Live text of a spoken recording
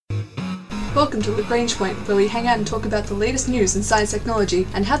Welcome to Lagrange Point, where we hang out and talk about the latest news in science technology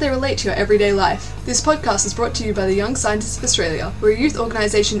and how they relate to your everyday life. This podcast is brought to you by the Young Scientists of Australia. We're a youth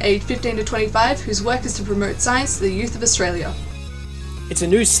organisation aged 15 to 25 whose work is to promote science to the youth of Australia. It's a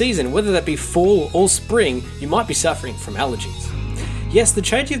new season, whether that be fall or spring, you might be suffering from allergies. Yes, the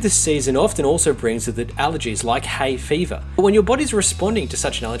changing of this season often also brings with it allergies like hay fever. But when your body's responding to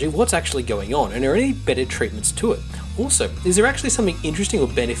such an allergy, what's actually going on, and are there any better treatments to it? Also, is there actually something interesting or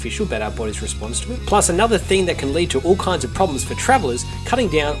beneficial about our body's response to it? Plus, another thing that can lead to all kinds of problems for travellers, cutting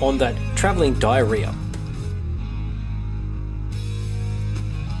down on that travelling diarrhea.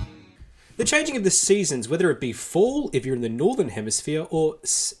 The changing of the seasons, whether it be fall if you're in the northern hemisphere or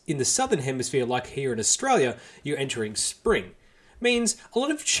in the southern hemisphere like here in Australia, you're entering spring, means a lot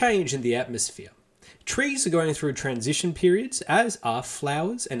of change in the atmosphere. Trees are going through transition periods, as are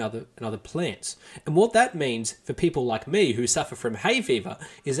flowers and other plants. And what that means for people like me who suffer from hay fever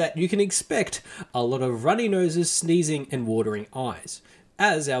is that you can expect a lot of runny noses, sneezing and watering eyes,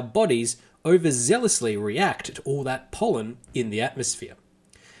 as our bodies overzealously react to all that pollen in the atmosphere.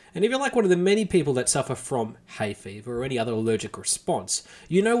 And if you're like one of the many people that suffer from hay fever or any other allergic response,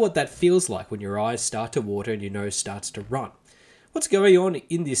 you know what that feels like when your eyes start to water and your nose starts to run. What's going on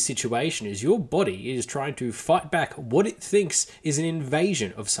in this situation is your body is trying to fight back what it thinks is an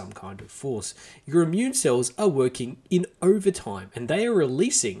invasion of some kind of force. Your immune cells are working in overtime and they are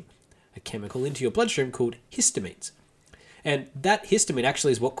releasing a chemical into your bloodstream called histamines. And that histamine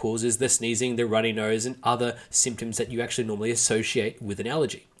actually is what causes the sneezing, the runny nose, and other symptoms that you actually normally associate with an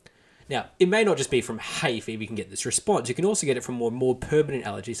allergy. Now, it may not just be from hay fever you can get this response. You can also get it from more permanent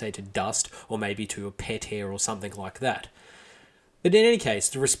allergies, say to dust or maybe to a pet hair or something like that. But in any case,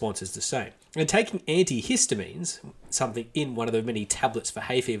 the response is the same. And taking antihistamines, something in one of the many tablets for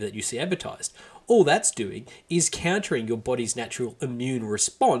hay fever that you see advertised, all that's doing is countering your body's natural immune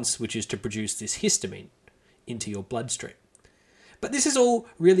response, which is to produce this histamine into your bloodstream. But this is all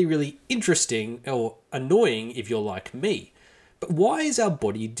really, really interesting or annoying if you're like me. But why is our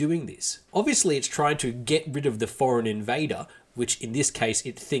body doing this? Obviously, it's trying to get rid of the foreign invader, which in this case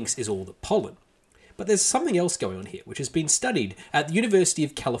it thinks is all the pollen. But there's something else going on here, which has been studied at the University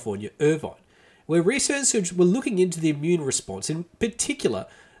of California, Irvine, where researchers were looking into the immune response, in particular,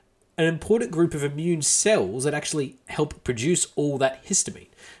 an important group of immune cells that actually help produce all that histamine,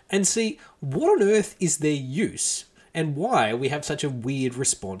 and see what on earth is their use and why we have such a weird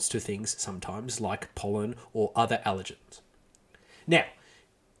response to things sometimes like pollen or other allergens. Now,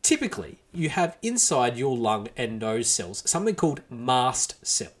 typically, you have inside your lung and nose cells something called mast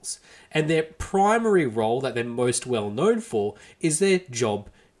cells, and their primary role that they're most well known for is their job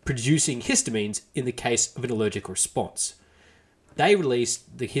producing histamines in the case of an allergic response. They release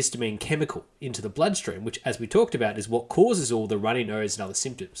the histamine chemical into the bloodstream, which, as we talked about, is what causes all the runny nose and other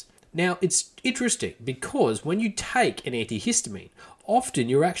symptoms. Now, it's interesting because when you take an antihistamine, often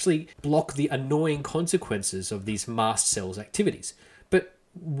you actually block the annoying consequences of these mast cells' activities. But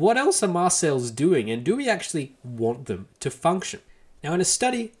what else are mast cells doing, and do we actually want them to function? Now, in a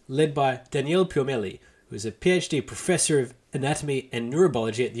study led by Danielle Piomelli, who is a PhD professor of anatomy and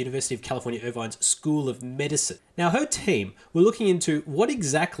neurobiology at the University of California, Irvine's School of Medicine. Now, her team were looking into what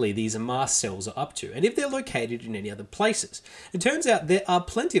exactly these mast cells are up to and if they're located in any other places. It turns out there are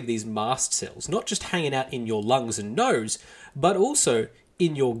plenty of these mast cells, not just hanging out in your lungs and nose, but also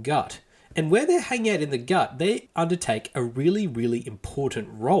in your gut. And where they're hanging out in the gut, they undertake a really, really important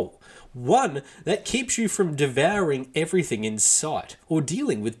role. One that keeps you from devouring everything in sight or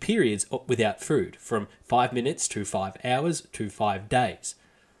dealing with periods without food from 5 minutes to 5 hours to 5 days.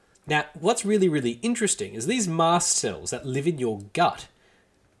 Now, what's really, really interesting is these mast cells that live in your gut,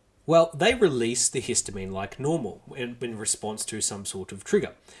 well, they release the histamine like normal in response to some sort of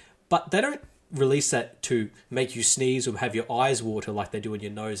trigger. But they don't release that to make you sneeze or have your eyes water like they do in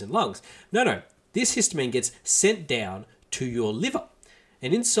your nose and lungs. No. This histamine gets sent down to your liver.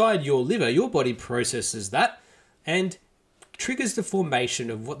 And inside your liver, your body processes that and triggers the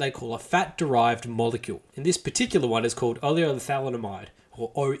formation of what they call a fat-derived molecule. And this particular one is called oleothioneamide,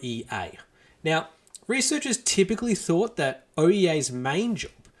 or OEA. Now, researchers typically thought that OEA's main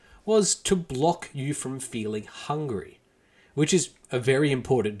job was to block you from feeling hungry, which is a very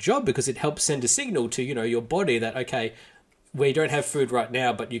important job because it helps send a signal to, your body that, okay, we don't have food right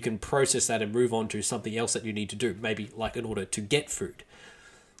now, but you can process that and move on to something else that you need to do, maybe like in order to get food.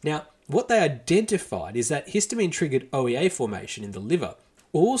 Now, what they identified is that histamine-triggered OEA formation in the liver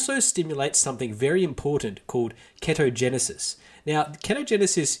also stimulates something very important called ketogenesis. Now,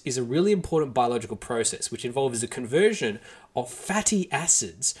 ketogenesis is a really important biological process which involves the conversion of fatty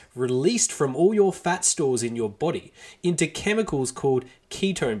acids released from all your fat stores in your body into chemicals called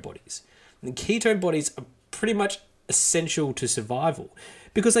ketone bodies. And ketone bodies are pretty much essential to survival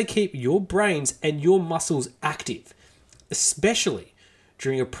because they keep your brains and your muscles active, especially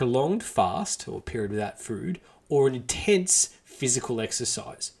during a prolonged fast or period without food or an intense physical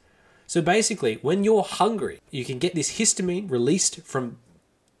exercise. So basically, when you're hungry, you can get this histamine released from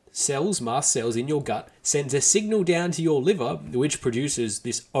mast cells in your gut, sends a signal down to your liver, which produces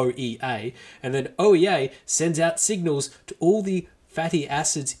this OEA, and then OEA sends out signals to all the fatty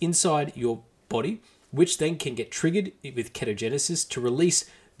acids inside your body, which then can get triggered with ketogenesis to release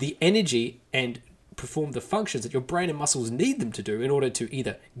the energy and perform the functions that your brain and muscles need them to do in order to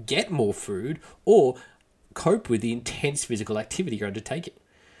either get more food or cope with the intense physical activity you're undertaking.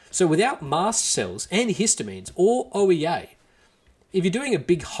 So without mast cells and histamines or OEA, if you're doing a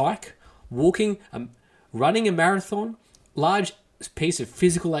big hike, walking, running a marathon, large piece of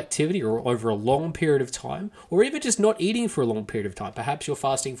physical activity or over a long period of time, or even just not eating for a long period of time, perhaps you're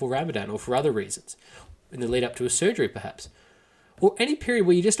fasting for Ramadan or for other reasons, in the lead up to a surgery perhaps, or any period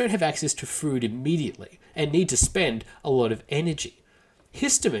where you just don't have access to food immediately and need to spend a lot of energy.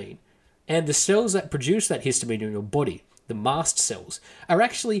 Histamine and the cells that produce that histamine in your body, the mast cells, are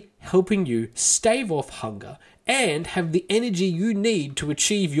actually helping you stave off hunger and have the energy you need to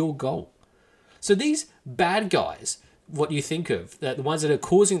achieve your goal. So these bad guys, what you think of, that the ones that are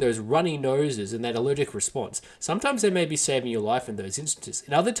causing those runny noses and that allergic response, sometimes they may be saving your life in those instances.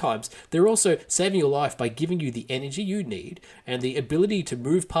 In other times, they're also saving your life by giving you the energy you need and the ability to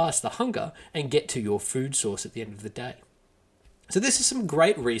move past the hunger and get to your food source at the end of the day. So this is some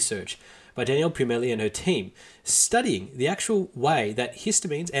great research by Danielle Pumelli and her team, studying the actual way that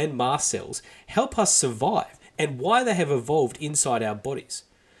histamines and mast cells help us survive and why they have evolved inside our bodies.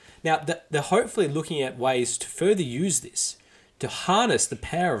 Now, they're hopefully looking at ways to further use this, to harness the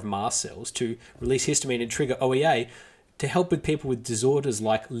power of mast cells to release histamine and trigger OEA to help with people with disorders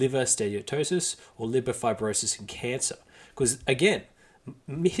like liver steatosis or liver fibrosis and cancer. Because, again,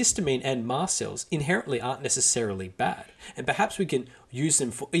 histamine and mast cells inherently aren't necessarily bad, and perhaps we can use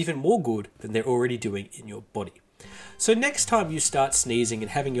them for even more good than they're already doing in your body. So next time you start sneezing and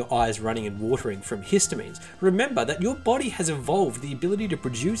having your eyes running and watering from histamines, remember that your body has evolved the ability to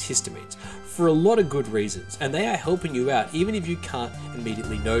produce histamines for a lot of good reasons, and they are helping you out even if you can't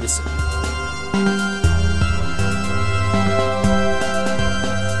immediately notice it.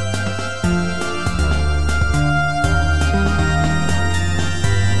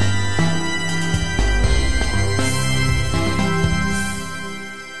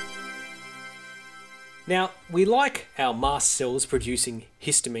 Now, we like our mast cells producing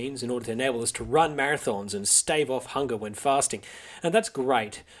histamines in order to enable us to run marathons and stave off hunger when fasting, and that's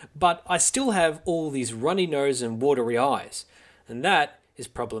great, but I still have all these runny nose and watery eyes, and that is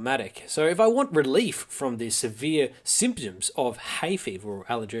problematic. So if I want relief from the severe symptoms of hay fever or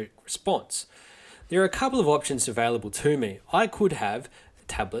allergic response, there are a couple of options available to me. I could have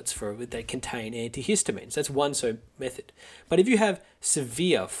tablets that contain antihistamines. That's one method. But if you have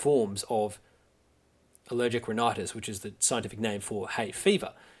severe forms of allergic rhinitis, which is the scientific name for hay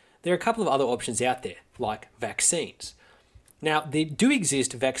fever, there are a couple of other options out there, like vaccines. Now, there do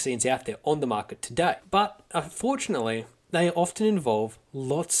exist vaccines out there on the market today, but unfortunately, they often involve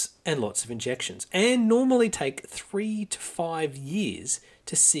lots and lots of injections and normally take 3 to 5 years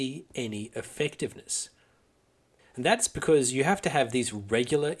to see any effectiveness. And that's because you have to have these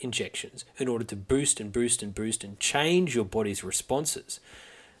regular injections in order to boost and change your body's responses.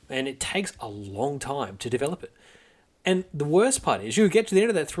 And it takes a long time to develop it. And the worst part is you get to the end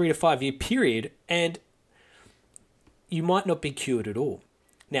of that 3 to 5 year period and you might not be cured at all.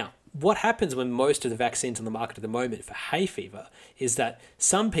 Now, what happens when most of the vaccines on the market at the moment for hay fever is that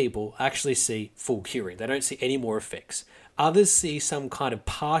some people actually see full curing. They don't see any more effects. Others see some kind of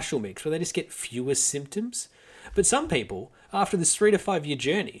partial mix where they just get fewer symptoms. But some people, after this 3 to 5 year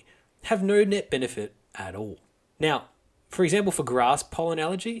journey, have no net benefit at all. Now, for example, for grass pollen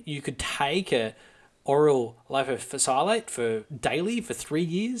allergy, you could take a oral lipofuscilate for daily for 3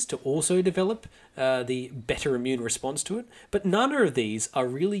 years to also develop the better immune response to it. But none of these are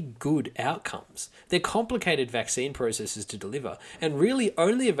really good outcomes. They're complicated vaccine processes to deliver and really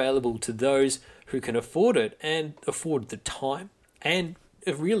only available to those who can afford it and afford the time and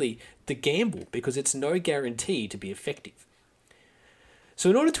really the gamble, because it's no guarantee to be effective. So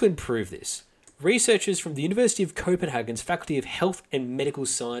in order to improve this, researchers from the University of Copenhagen's Faculty of Health and Medical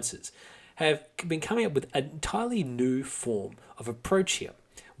Sciences have been coming up with an entirely new form of approach here.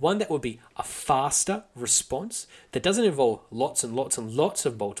 One that would be a faster response that doesn't involve lots and lots and lots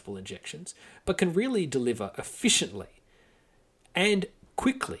of multiple injections, but can really deliver efficiently and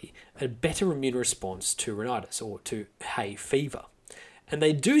quickly a better immune response to rhinitis or to hay fever. And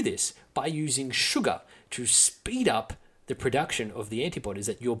they do this by using sugar to speed up the production of the antibodies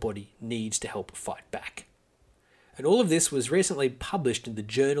that your body needs to help fight back. And all of this was recently published in the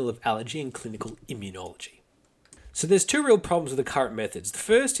Journal of Allergy and Clinical Immunology. So there's two real problems with the current methods. The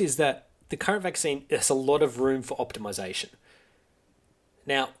first is that the current vaccine has a lot of room for optimization.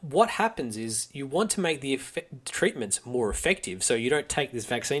 Now, what happens is you want to make the treatments more effective, so you don't take this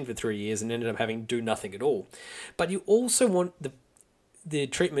vaccine for 3 years and end up having to do nothing at all. But you also want the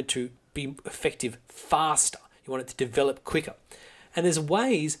treatment to be effective faster. You want it to develop quicker. And there's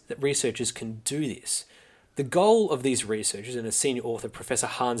ways that researchers can do this. The goal of these researchers, and a senior author, Professor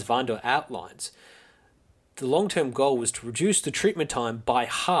Hans van der, outlines, the long-term goal was to reduce the treatment time by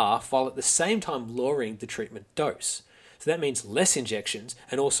half while at the same time lowering the treatment dose. So that means less injections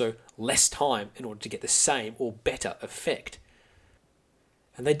and also less time in order to get the same or better effect.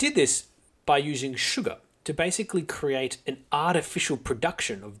 And they did this by using sugar to basically create an artificial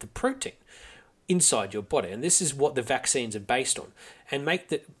production of the protein inside your body. And this is what the vaccines are based on, and make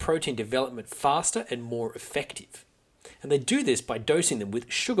the protein development faster and more effective. And they do this by dosing them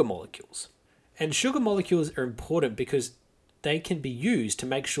with sugar molecules. And sugar molecules are important because they can be used to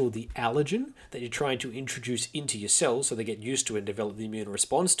make sure the allergen that you're trying to introduce into your cells, so they get used to it and develop the immune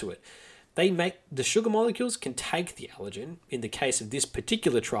response to it, the sugar molecules can take the allergen. In the case of this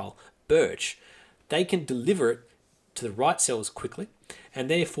particular trial, birch, they can deliver it to the right cells quickly and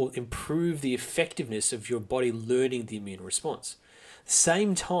therefore improve the effectiveness of your body learning the immune response. At the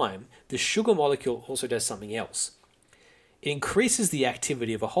same time, the sugar molecule also does something else. It increases the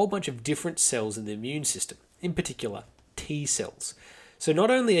activity of a whole bunch of different cells in the immune system, in particular T cells. So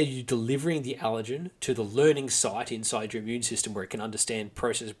not only are you delivering the allergen to the learning site inside your immune system where it can understand,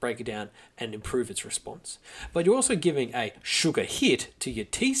 process, break it down, and improve its response, but you're also giving a sugar hit to your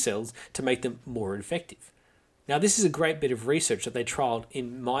T cells to make them more effective. Now, this is a great bit of research that they trialed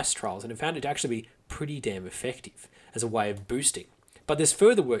in mice trials and have found it to actually be pretty damn effective as a way of boosting. But there's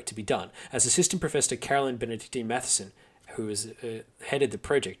further work to be done, as Assistant Professor Carolyn Benedictine Matheson, who has headed the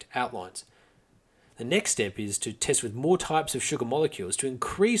project, outlines. The next step is to test with more types of sugar molecules to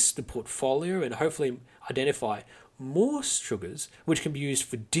increase the portfolio and hopefully identify more sugars which can be used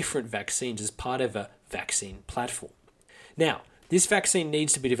for different vaccines as part of a vaccine platform. Now, this vaccine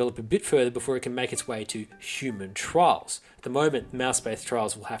needs to be developed a bit further before it can make its way to human trials. At the moment, mouse-based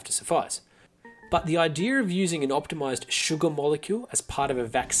trials will have to suffice. But the idea of using an optimized sugar molecule as part of a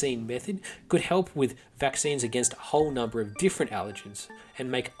vaccine method could help with vaccines against a whole number of different allergens and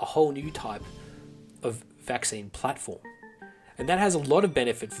make a whole new type of vaccine platform. And that has a lot of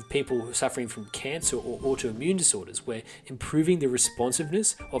benefit for people who are suffering from cancer or autoimmune disorders, where improving the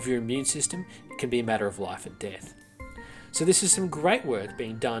responsiveness of your immune system can be a matter of life and death. So this is some great work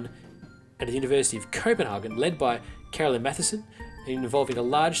being done at the University of Copenhagen, led by Carolyn Matheson, and involving a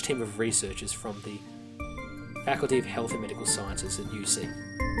large team of researchers from the Faculty of Health and Medical Sciences at UC.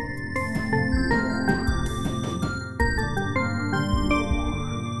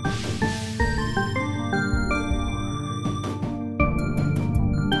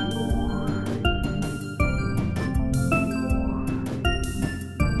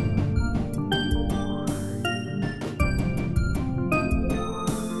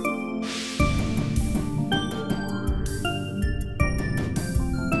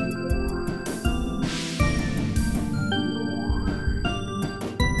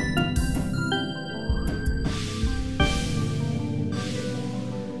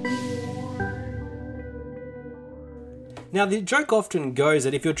 Now, the joke often goes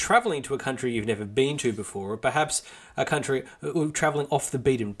that if you're travelling to a country you've never been to before, or perhaps a country travelling off the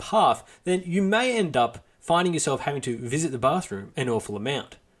beaten path, then you may end up finding yourself having to visit the bathroom an awful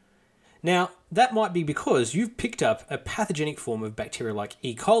amount. Now, that might be because you've picked up a pathogenic form of bacteria like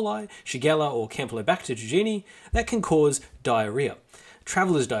E. coli, Shigella, or Campylobacter jejuni that can cause diarrhea.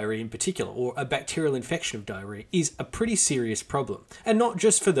 Traveller's diarrhea in particular, or a bacterial infection of diarrhea, is a pretty serious problem, and not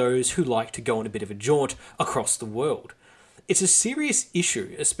just for those who like to go on a bit of a jaunt across the world. It's a serious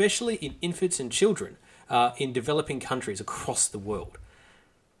issue, especially in infants and children in developing countries across the world.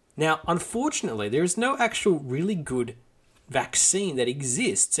 Now, unfortunately, there is no actual really good vaccine that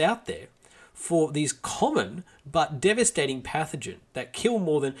exists out there for these common but devastating pathogens that kill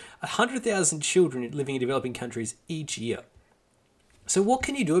more than 100,000 children living in developing countries each year. So what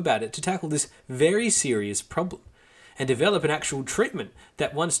can you do about it to tackle this very serious problem and develop an actual treatment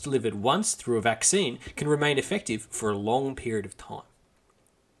that, once delivered once through a vaccine, can remain effective for a long period of time?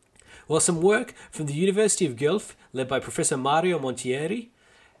 Well, some work from the University of Guelph, led by Professor Mario Montieri,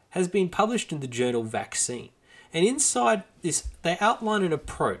 has been published in the journal Vaccine. And inside this, they outline an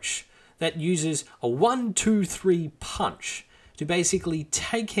approach that uses a 1-2-3 punch to basically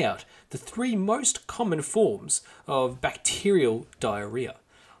take out the 3 most common forms of bacterial diarrhea.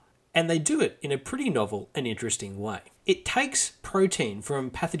 And they do it in a pretty novel and interesting way. It takes protein from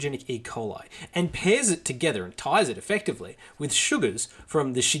pathogenic E. coli and pairs it together and ties it effectively with sugars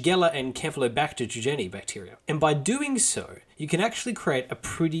from the Shigella and Campylobacter jejuni bacteria. And by doing so, you can actually create a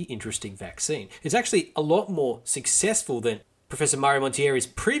pretty interesting vaccine. It's actually a lot more successful than Professor Mario Montieri's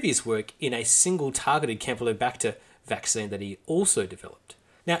previous work in a single targeted Campylobacter vaccine that he also developed.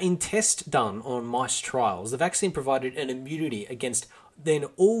 Now, in tests done on mice trials, the vaccine provided an immunity against then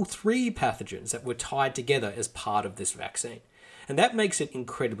all 3 pathogens that were tied together as part of this vaccine. And that makes it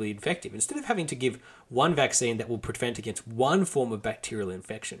incredibly effective. Instead of having to give one vaccine that will prevent against one form of bacterial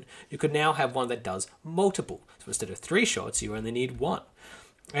infection, you could now have one that does multiple. So instead of 3 shots, you only need 1.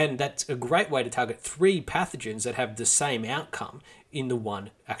 And that's a great way to target 3 pathogens that have the same outcome in the one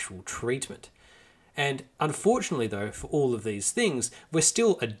actual treatment. And unfortunately, though, for all of these things, we're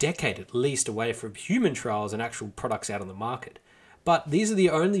still a decade at least away from human trials and actual products out on the market. But these are the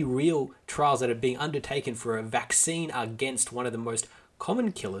only real trials that are being undertaken for a vaccine against one of the most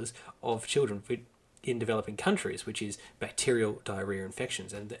common killers of children in developing countries, which is bacterial diarrhea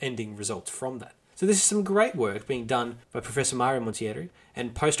infections and the ending results from that. So this is some great work being done by Professor Mario Montieri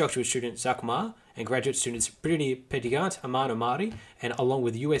and postdoctoral student Zach Ma and graduate students Brittany Pettigant, Amano Mari, and along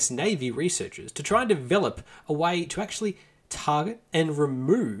with US Navy researchers to try and develop a way to actually target and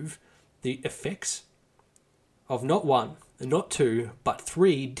remove the effects of not 1, not 2, but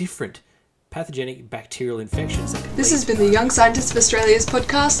 3 different pathogenic bacterial infections. This has been the Young Scientists of Australia's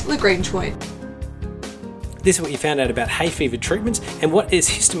podcast, Lagrange Point. This is what you found out about hay fever treatments and what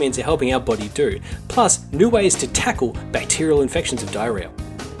histamines are helping our body do, plus new ways to tackle bacterial infections of diarrhea.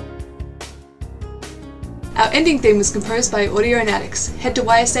 Our ending theme was composed by Audionautics. Head to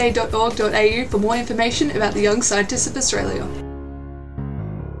ysa.org.au for more information about the Young Scientists of Australia.